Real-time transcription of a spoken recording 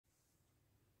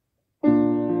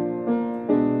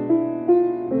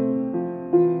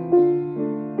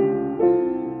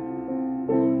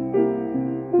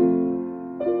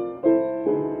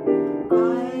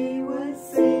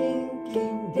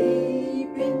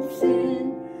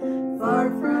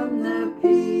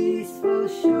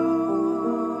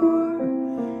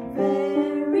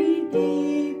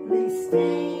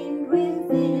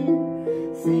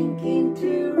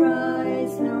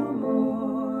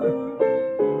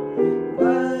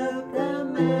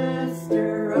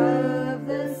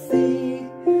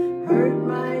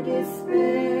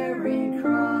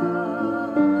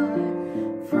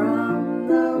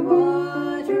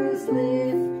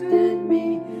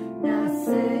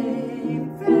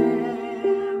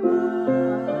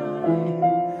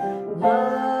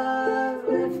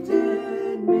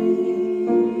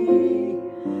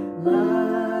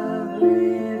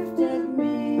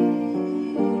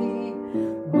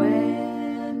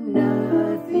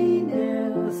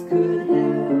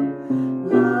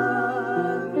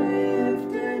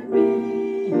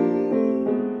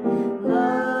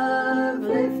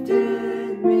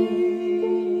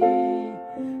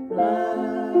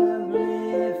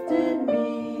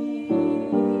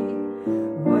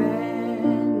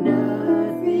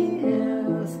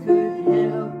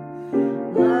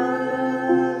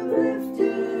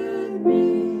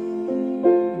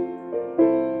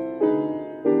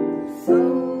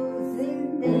souls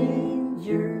in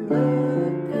danger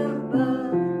look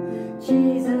above.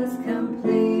 Jesus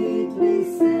completely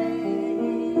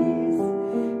saves.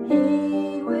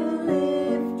 He will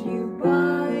lift you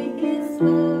by His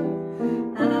love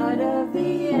out of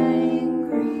the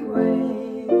angry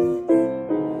waves.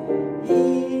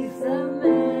 He's the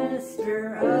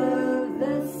master of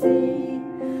the sea,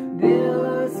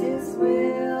 billows His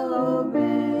will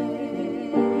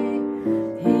obey.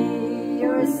 He,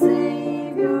 your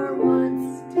Savior,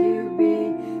 wants to be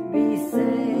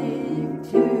saved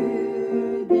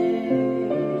today.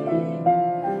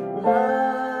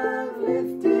 Love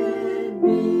lifted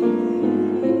me,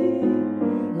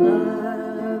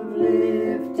 love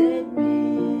lifted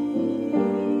me,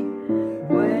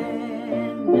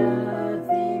 when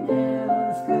nothing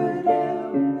else could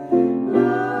help.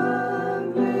 Love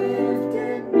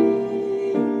lifted me,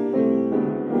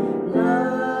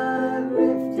 love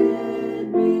lifted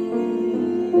me,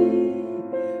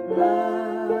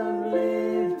 love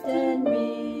lifted me,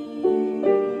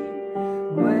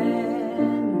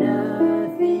 when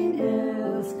nothing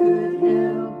else could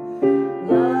help.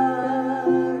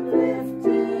 Love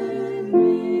lifted me.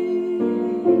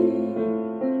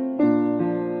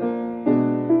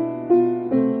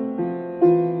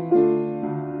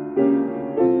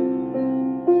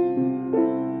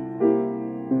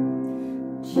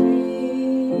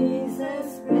 Jesus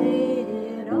paid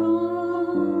it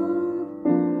all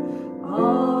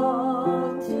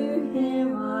to Him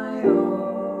I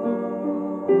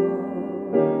owe.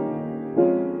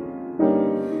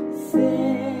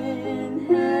 Sin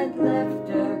had left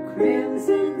a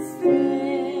crimson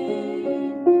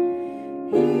stain.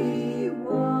 He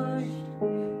washed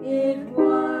it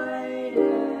white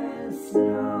as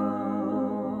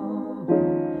snow.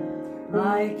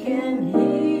 I can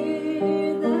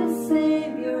hear the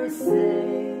Savior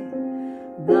say,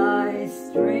 thy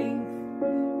strength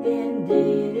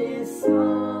indeed is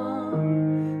small.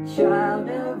 Child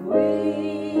of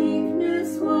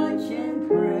weakness, watch and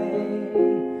pray.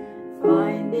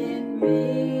 Find in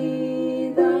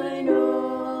me thine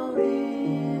all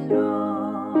in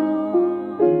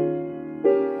all.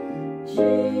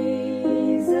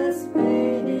 Jesus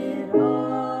paid it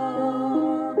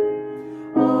all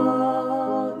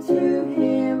to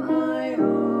Him I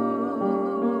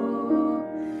owe.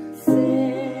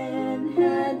 Sin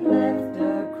had left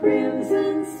a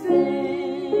crimson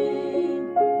stain.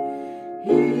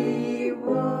 He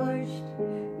washed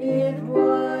it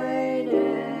white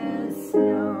as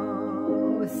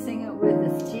snow. Sing it with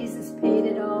us. Jesus paid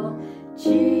it all.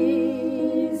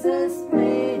 Jesus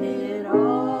paid